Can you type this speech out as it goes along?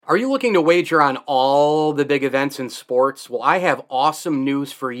Are you looking to wager on all the big events in sports? Well, I have awesome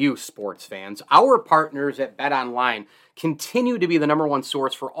news for you, sports fans. Our partners at BetOnline continue to be the number one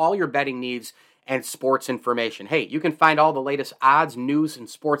source for all your betting needs and sports information. Hey, you can find all the latest odds, news, and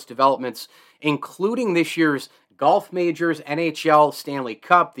sports developments, including this year's golf majors, NHL, Stanley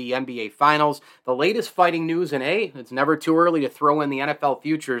Cup, the NBA Finals, the latest fighting news, and hey, it's never too early to throw in the NFL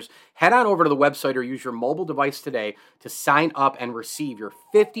futures. Head on over to the website or use your mobile device today to sign up and receive your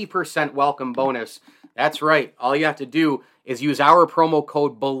 50% welcome bonus. That's right. All you have to do is use our promo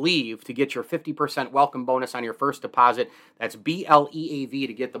code BELIEVE to get your 50% welcome bonus on your first deposit. That's BLEAV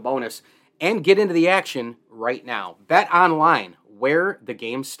to get the bonus and get into the action right now. Bet online, where the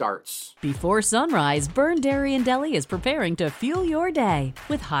game starts. Before sunrise, Byrne Dairy and Deli is preparing to fuel your day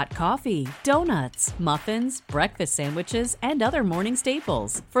with hot coffee, donuts, muffins, breakfast sandwiches, and other morning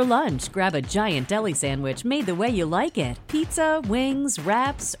staples. For lunch, grab a giant deli sandwich made the way you like it, pizza, wings,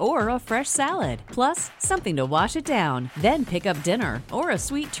 wraps, or a fresh salad, plus something to wash it down. Then pick up dinner or a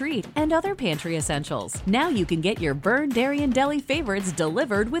sweet treat and other pantry essentials. Now you can get your Byrne Dairy and Deli favorites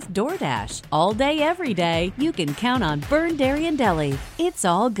delivered with DoorDash. All day, every day, you can count on Byrne Dairy and Deli. It's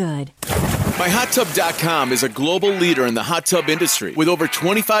all good. MyHotTub.com is a global leader in the hot tub industry with over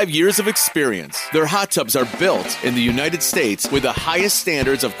 25 years of experience. Their hot tubs are built in the United States with the highest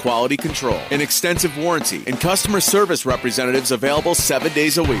standards of quality control, an extensive warranty, and customer service representatives available 7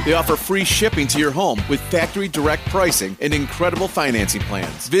 days a week. They offer free shipping to your home with factory direct pricing and incredible financing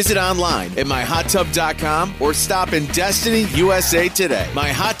plans. Visit online at MyHotTub.com or stop in Destiny, USA today.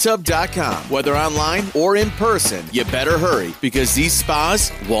 MyHotTub.com. Whether online or in person, you better hurry because these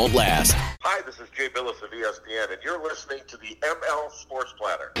spas won't last. Hi, this is Jay Billis of ESPN, and you're listening to the ML Sports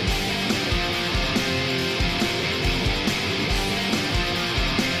Platter.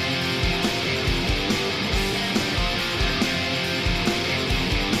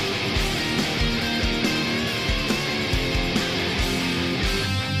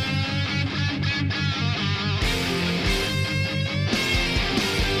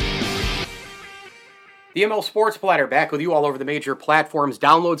 The ML Sports Platter back with you all over the major platforms.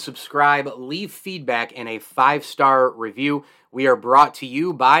 Download, subscribe, leave feedback, and a 5-star review. We are brought to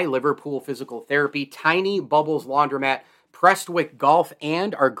you by Liverpool Physical Therapy, Tiny Bubbles Laundromat, Prestwick Golf,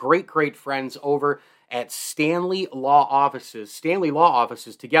 and our great, great friends over at Stanley Law Offices. Stanley Law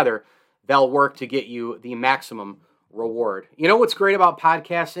Offices, together, they'll work to get you the maximum reward. You know what's great about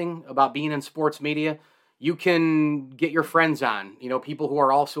podcasting, about being in sports media? You can get your friends on, people who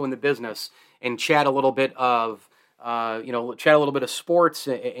are also in the business, and chat a little bit of, sports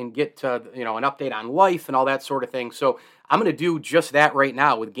and get, an update on life and all that sort of thing. So I'm going to do just that right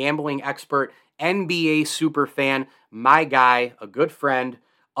now with gambling expert, NBA superfan, my guy, a good friend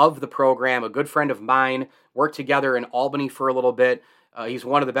of the program, a good friend of mine, worked together in Albany for a little bit. He's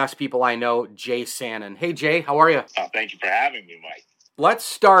one of the best people I know, Jay Sannon. Hey, Jay, how are you? Thank you for having me, Mike. Let's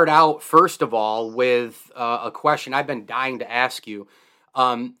start out, first of all, with a question I've been dying to ask you.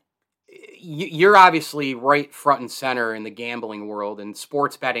 You're obviously right front and center in the gambling world, and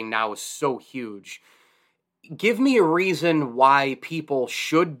sports betting now is so huge. Give me a reason why people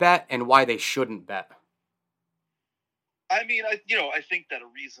should bet and why they shouldn't bet. I mean, I think that a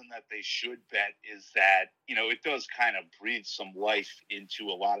reason that they should bet is that, it does kind of breathe some life into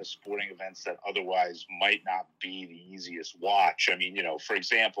a lot of sporting events that otherwise might not be the easiest watch. I mean, for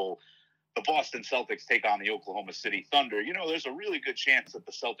example, the Boston Celtics take on the Oklahoma City Thunder. There's a really good chance that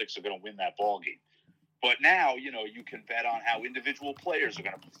the Celtics are going to win that ball game. But now, you can bet on how individual players are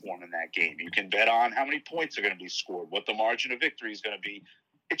going to perform in that game. You can bet on how many points are going to be scored, what the margin of victory is going to be.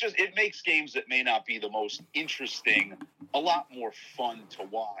 It makes games that may not be the most interesting a lot more fun to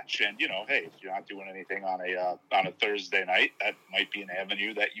watch. And, hey, if you're not doing anything on a Thursday night, that might be an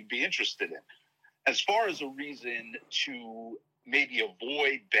avenue that you'd be interested in. As far as a reason to maybe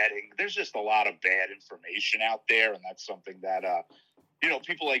avoid betting, there's just a lot of bad information out there, and that's something that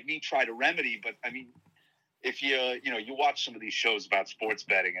people like me try to remedy. But I mean, if you watch some of these shows about sports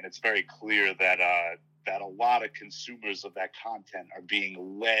betting, and it's very clear that a lot of consumers of that content are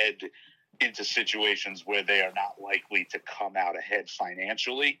being led into situations where they are not likely to come out ahead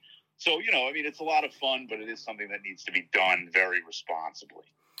financially. So, it's a lot of fun, but it is something that needs to be done very responsibly.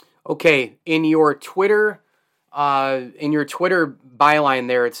 Okay, in your Twitter byline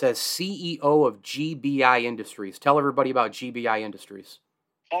there, it says CEO of GBI Industries. Tell everybody about GBI Industries.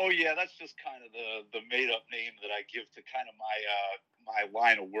 Oh yeah, that's just kind of the made up name that I give to kind of my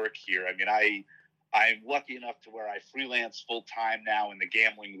line of work here. I mean, I'm lucky enough to where I freelance full time now in the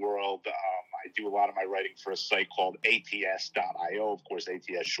gambling world. I do a lot of my writing for a site called ATS.io. Of course,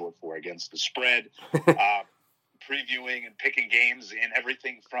 ATS short for Against the Spread. previewing and picking games in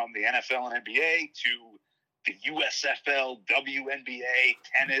everything from the NFL and NBA to the USFL, WNBA,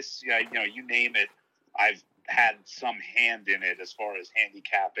 tennis, you name it. I've had some hand in it as far as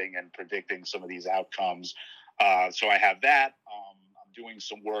handicapping and predicting some of these outcomes. So I have that. I'm doing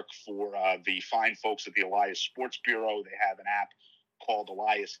some work for the fine folks at the Elias Sports Bureau. They have an app called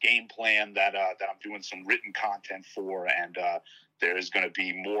Elias Game Plan that I'm doing some written content for, and there is going to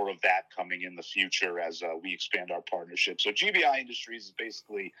be more of that coming in the future as we expand our partnership. So GBI Industries is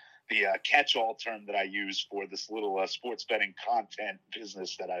basically the catch-all term that I use for this little sports betting content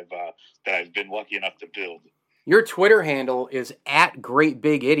business that I've been lucky enough to build. Your Twitter handle is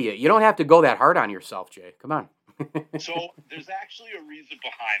 @GreatBigIdiot. You don't have to go that hard on yourself, Jay. Come on. So there's actually a reason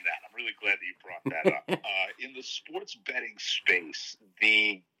behind that. I'm really glad that you brought that up. In the sports betting space,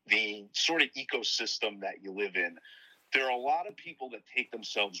 the sort of ecosystem that you live in, there are a lot of people that take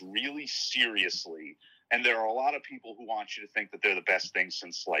themselves really seriously, and there are a lot of people who want you to think that they're the best thing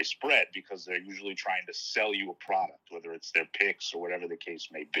since sliced bread because they're usually trying to sell you a product, whether it's their picks or whatever the case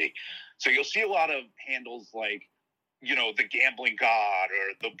may be. So you'll see a lot of handles like, the gambling god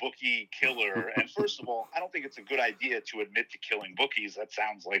or the bookie killer. And first of all, I don't think it's a good idea to admit to killing bookies. That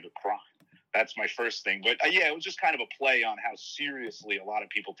sounds like a crime. That's my first thing. But it was just kind of a play on how seriously a lot of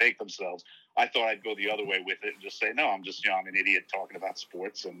people take themselves. I thought I'd go the other way with it and just say, no, I'm just, I'm an idiot talking about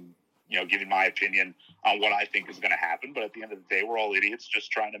sports and, giving my opinion on what I think is going to happen. But at the end of the day, we're all idiots just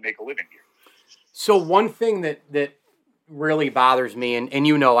trying to make a living here. So one thing that really bothers me, and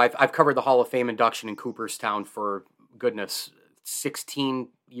I've covered the Hall of Fame induction in Cooperstown for, goodness, 16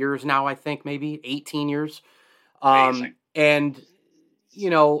 years now, I think, maybe 18 years. And,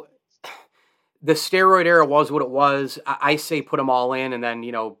 the steroid era was what it was. I say put them all in and then,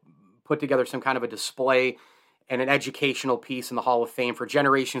 put together some kind of a display and an educational piece in the Hall of Fame for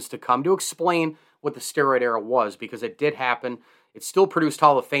generations to come to explain what the steroid era was, because it did happen. It still produced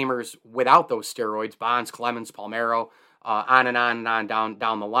Hall of Famers without those steroids, Bonds, Clemens, Palmeiro, on and on and on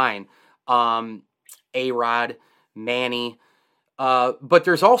down the line. A-Rod, Manny. But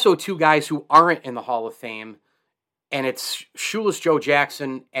there's also two guys who aren't in the Hall of Fame, and it's Shoeless Joe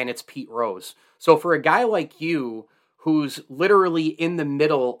Jackson and it's Pete Rose. So for a guy like you, who's literally in the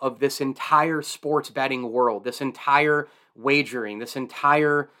middle of this entire sports betting world, this entire wagering, this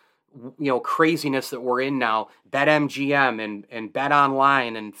entire craziness that we're in now, BetMGM and Bet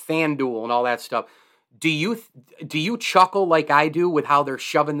Online and FanDuel and all that stuff, do you chuckle like I do with how they're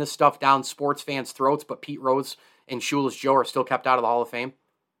shoving this stuff down sports fans' throats, but Pete Rose and Shoeless Joe are still kept out of the Hall of Fame?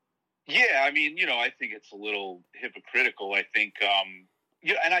 Yeah, I think it's a little hypocritical. I think,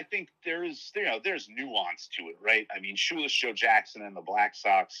 and I think there's nuance to it, right? I mean, Shoeless Joe Jackson and the Black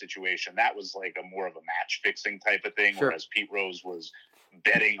Sox situation, that was like a more of a match-fixing type of thing, sure. Whereas Pete Rose was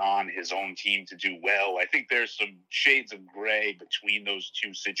betting on his own team to do well. I think there's some shades of gray between those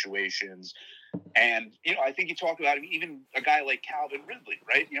two situations. And, I think you talked about even a guy like Calvin Ridley,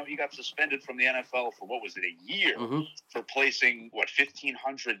 right? He got suspended from the NFL for, a year for placing,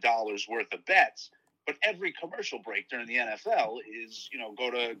 $1,500 worth of bets. But every commercial break during the NFL is,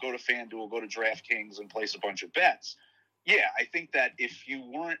 go to FanDuel, go to DraftKings and place a bunch of bets. Yeah, I think that if you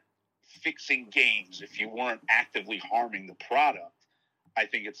weren't fixing games, if you weren't actively harming the product, I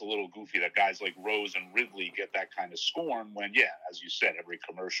think it's a little goofy that guys like Rose and Ridley get that kind of scorn when, as you said, every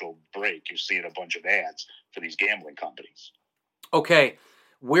commercial break, you're seeing a bunch of ads for these gambling companies. Okay,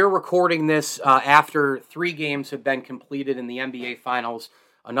 we're recording this after 3 games have been completed in the NBA Finals.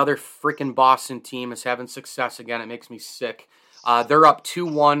 Another freaking Boston team is having success again. It makes me sick. They're up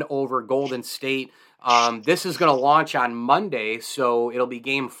 2-1 over Golden State. This is going to launch on Monday, so it'll be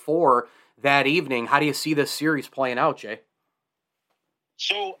Game 4 that evening. How do you see this series playing out, Jay?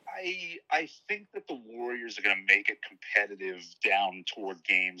 So I think that the Warriors are going to make it competitive down toward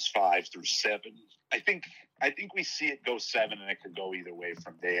games 5 through 7. I think we see it go 7, and it could go either way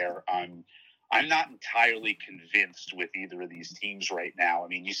from there. I'm not entirely convinced with either of these teams right now. I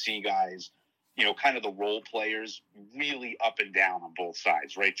mean, you see guys, kind of the role players really up and down on both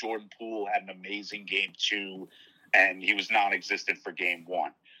sides, right? Jordan Poole had an amazing Game 2, and he was non-existent for Game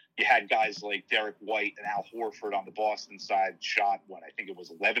 1. You had guys like Derek White and Al Horford on the Boston side shot, I think it was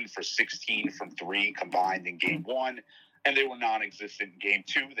 11 for 16 from 3 combined in Game 1, and they were non-existent in Game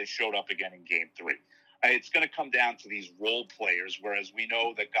 2. They showed up again in Game 3. It's going to come down to these role players, whereas we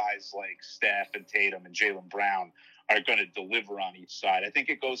know that guys like Steph and Tatum and Jaylen Brown are going to deliver on each side. I think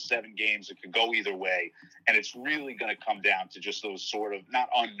it goes 7 games. It could go either way, and it's really going to come down to just those sort of not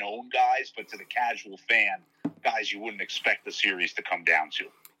unknown guys, but to the casual fan, guys you wouldn't expect the series to come down to.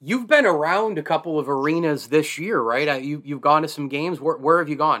 You've been around a couple of arenas this year, right? You've gone to some games. Where have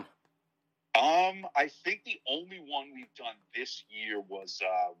you gone? I think the only one we've done this year was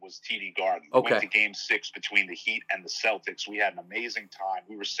TD Garden. Okay. We went to Game 6 between the Heat and the Celtics. We had an amazing time.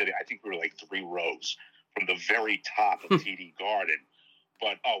 We were sitting, I think we were like 3 rows from the very top of TD Garden.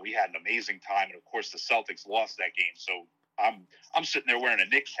 But we had an amazing time, and of course the Celtics lost that game. So I'm sitting there wearing a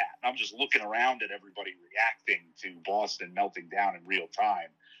Knicks hat, and I'm just looking around at everybody reacting to Boston melting down in real time,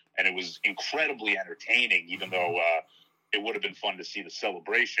 and it was incredibly entertaining. Even though it would have been fun to see the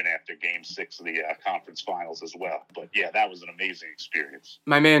celebration after Game 6 of the conference finals as well. But yeah, that was an amazing experience.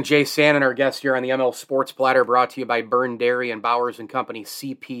 My man Jay Sannon, our guest here on the ML Sports Platter, brought to you by Byrne Dairy and Bowers and Company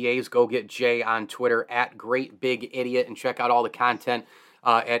CPAs. Go get Jay on Twitter at Great Big Idiot and check out all the content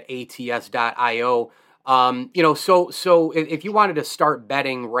at ats.io. So if you wanted to start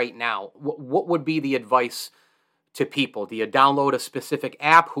betting right now, what would be the advice to people? Do you download a specific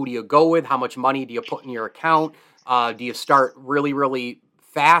app? Who do you go with? How much money do you put in your account? Do you start really, really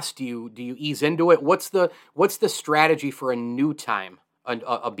fast? Do you ease into it? What's the strategy for a new time,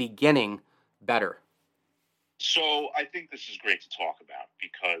 a beginning better? So I think this is great to talk about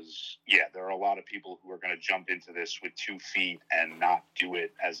because, there are a lot of people who are going to jump into this with 2 feet and not do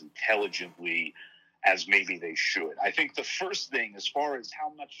it as intelligently as maybe they should. I think the first thing, as far as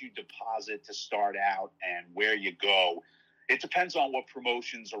how much you deposit to start out and where you go, it depends on what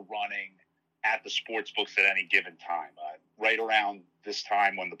promotions are running at the sports books at any given time. Right around this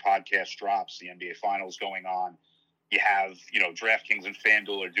time when the podcast drops, the NBA Finals going on, you have, DraftKings and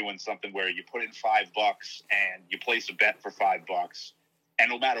FanDuel are doing something where you put in $5 and you place a bet for $5. And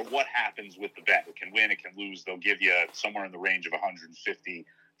no matter what happens with the bet, it can win, it can lose. They'll give you somewhere in the range of $150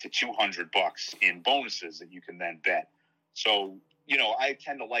 to $200 in bonuses that you can then bet. So, I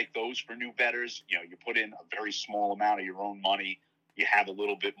tend to like those for new bettors. You put in a very small amount of your own money. You have a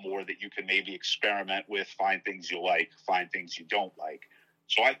little bit more that you can maybe experiment with, find things you like, find things you don't like.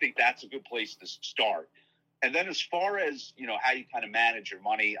 So I think that's a good place to start. And then as far as, how you kind of manage your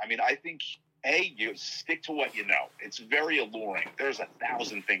money, I think, you stick to what you know. It's very alluring. There's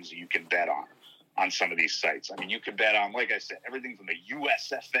 1,000 things that you can bet on some of these sites. You can bet on, like I said, everything from the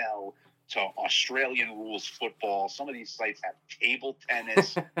USFL to Australian rules football. Some of these sites have table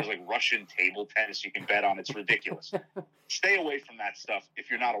tennis. There's like Russian table tennis you can bet on. It's ridiculous. Stay away from that stuff if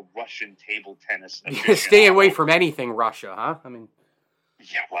you're not a Russian table tennis aficionado. Stay away from anything Russia, huh?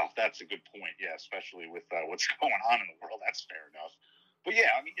 Yeah, well, that's a good point. Yeah, especially with what's going on in the world. That's fair enough. But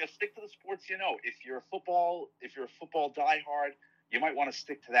yeah, stick to the sports you know. If you're a football diehard, you might want to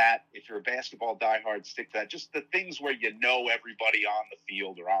stick to that. If you're a basketball diehard, stick to that. Just the things where you know everybody on the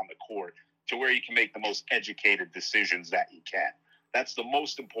field or on the court to where you can make the most educated decisions that you can. That's the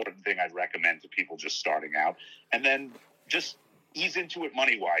most important thing I'd recommend to people just starting out. And then just ease into it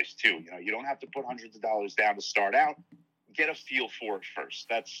money-wise, too. You don't have to put hundreds of dollars down to start out. Get a feel for it first.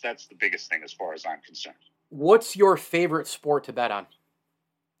 That's the biggest thing as far as I'm concerned. What's your favorite sport to bet on?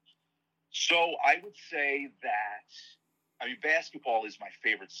 So I would say that, basketball is my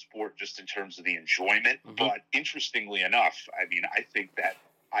favorite sport just in terms of the enjoyment. Mm-hmm. But interestingly enough, I think that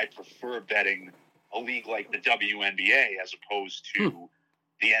I prefer betting a league like the WNBA as opposed to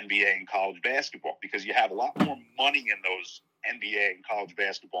the NBA and college basketball because you have a lot more money in those NBA and college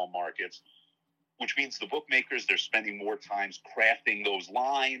basketball markets, which means the bookmakers, they're spending more time crafting those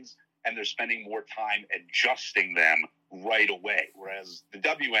lines and they're spending more time adjusting them right away. Whereas the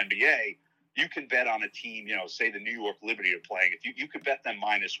WNBA, you can bet on a team, say the New York Liberty are playing. If you could bet them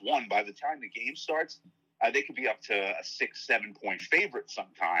 -1, by the time the game starts, they could be up to a 6-7 point favorite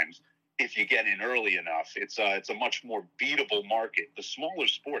sometimes if you get in early enough. It's a much more beatable market. The smaller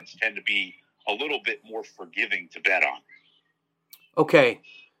sports tend to be a little bit more forgiving to bet on. Okay.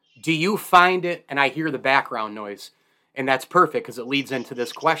 Do you find it, and I hear the background noise, and that's perfect because it leads into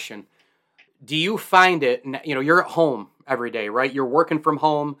this question. Do you find it, you're at home every day, right? You're working from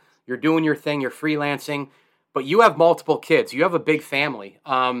home, you're doing your thing, you're freelancing, but you have multiple kids. You have a big family.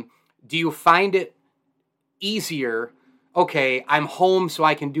 Do you find it easier, okay, I'm home so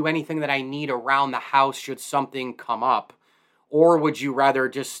I can do anything that I need around the house should something come up? Or would you rather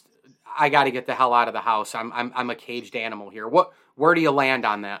just, I got to get the hell out of the house. I'm a caged animal here. Where do you land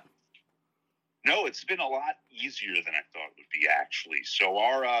on that? No, it's been a lot easier than I thought it would be, actually. So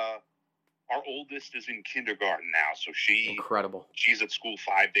our oldest is in kindergarten now, so incredible. She's at school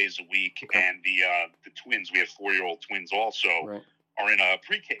 5 days a week, okay. And the twins, we have 4-year-old twins also, right, are in a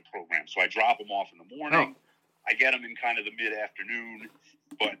pre-K program. So I drop them off in the morning. Oh. I get them in kind of the mid-afternoon,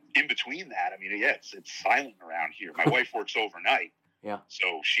 but in between that, it's silent around here. My wife works overnight, Yeah.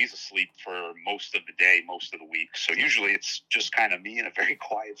 So she's asleep for most of the day, most of the week. So usually it's just kind of me in a very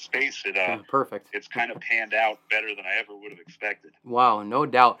quiet space. Perfect. It's kind of panned out better than I ever would have expected. Wow, no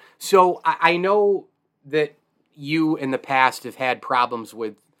doubt. So I know that you in the past have had problems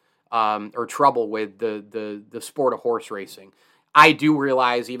with or trouble with the sport of horse racing. I do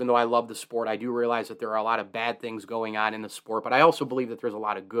realize, even though I love the sport, I do realize that there are a lot of bad things going on in the sport, but I also believe that there's a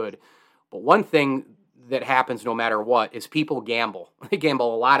lot of good. But one thing that happens no matter what is people gamble. They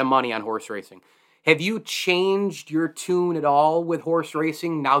gamble a lot of money on horse racing. Have you changed your tune at all with horse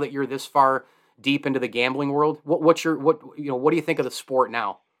racing now that you're this far deep into the gambling world? What do you think of the sport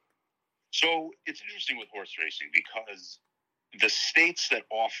now? So it's interesting with horse racing because the states that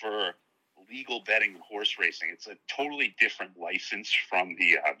offer legal betting in horse racing, it's a totally different license from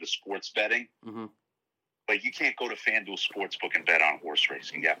the sports betting. Mm-hmm. Like, you can't go to FanDuel Sportsbook and bet on horse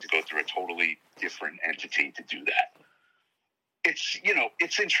racing. You have to go through a totally different entity to do that.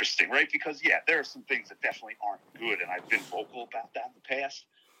 It's interesting, right? Because, there are some things that definitely aren't good, and I've been vocal about that in the past.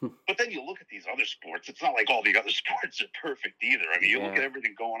 But then you look at these other sports, it's not like all the other sports are perfect either. I mean, you look at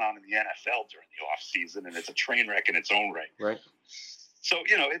everything going on in the NFL during the off season, and it's a train wreck in its own right. Right. So,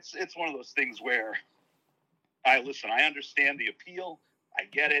 it's one of those things where I understand the appeal. I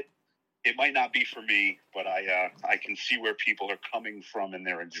get it. It might not be for me, but I can see where people are coming from in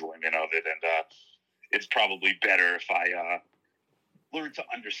their enjoyment of it. And it's probably better if I learn to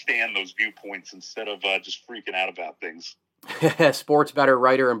understand those viewpoints instead of just freaking out about things. Sports bettor,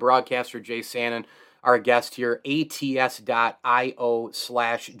 writer, and broadcaster Jay Sanin, our guest here, ats.io/GBI.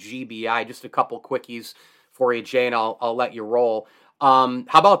 Just a couple quickies for you, Jay, and I'll let you roll. How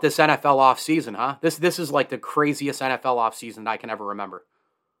about this NFL offseason, huh? This is like the craziest NFL offseason I can ever remember.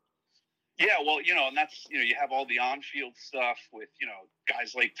 Yeah, well, and that's, you have all the on-field stuff with,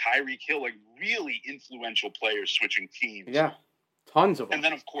 guys like Tyreek Hill, like really influential players switching teams. Yeah, tons of them. And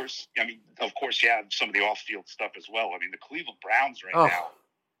then, of course, you have some of the off-field stuff as well. I mean, the Cleveland Browns now,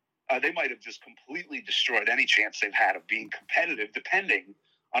 they might have just completely destroyed any chance they've had of being competitive, depending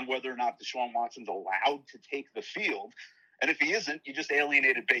on whether or not Deshaun Watson's allowed to take the field. And if he isn't, you just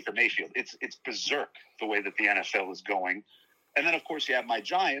alienated Baker Mayfield. It's berserk the way that the NFL is going. And then, of course, you have my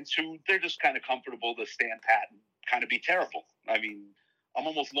Giants, who they're just kind of comfortable to stand pat and kind of be terrible. I mean, I'm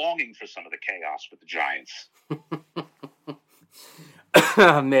almost longing for some of the chaos with the Giants.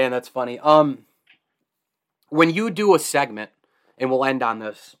 Man, that's funny. When you do a segment, and we'll end on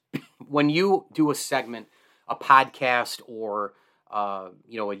this, when you do a segment, a podcast, or a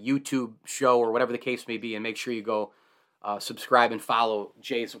YouTube show, or whatever the case may be, and make sure you go subscribe and follow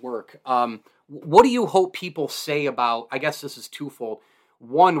Jay's work. What do you hope people say about, I guess this is twofold.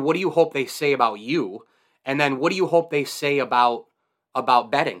 One, what do you hope they say about you? And then what do you hope they say about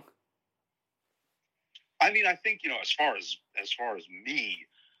betting? I mean, I think, as far as me,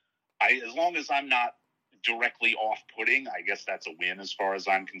 as long as I'm not directly off-putting, I guess that's a win as far as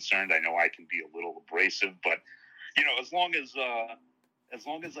I'm concerned. I know I can be a little abrasive, but, as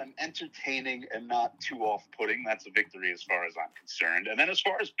long as I'm entertaining and not too off-putting, that's a victory as far as I'm concerned. And then as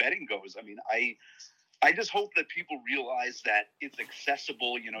far as betting goes, I mean, I just hope that people realize that it's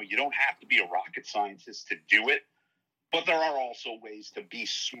accessible. You don't have to be a rocket scientist to do it, but there are also ways to be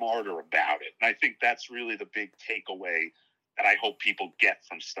smarter about it. And I think that's really the big takeaway that I hope people get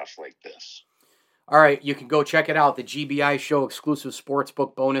from stuff like this. All right, you can go check it out. The GBI Show exclusive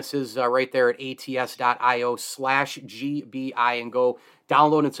sportsbook bonuses right there at ats.io/GBI, and go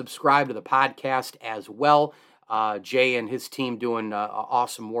download and subscribe to the podcast as well. Jay and his team doing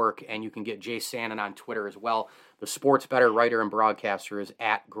awesome work, and you can get Jay Sanin on Twitter as well. The sports bettor, writer, and broadcaster is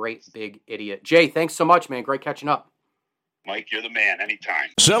at Great Big Idiot. Jay, thanks so much, man. Great catching up. Mike, you're the man. Anytime.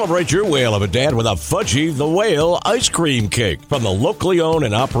 Celebrate your whale of a dad with a Fudgy the Whale ice cream cake from the locally owned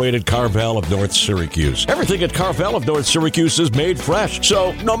and operated Carvel of North Syracuse. Everything at Carvel of North Syracuse is made fresh,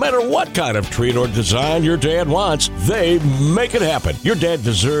 so no matter what kind of treat or design your dad wants, they make it happen. Your dad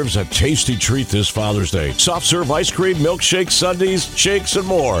deserves a tasty treat this Father's Day. Soft serve ice cream, milkshakes, sundaes, shakes, and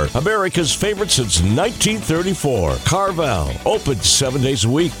more. America's favorite since 1934. Carvel, open 7 days a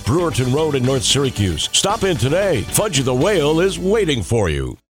week. Brewerton Road in North Syracuse. Stop in today. Fudgy the Whale is waiting for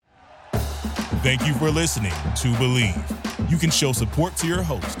you. Thank you for listening to Believe. You can show support to your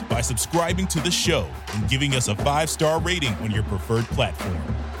host by subscribing to the show and giving us a 5-star rating on your preferred platform.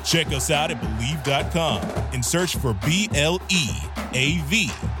 Check us out at Believe.com and search for BLEAV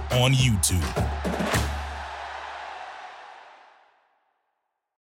on YouTube.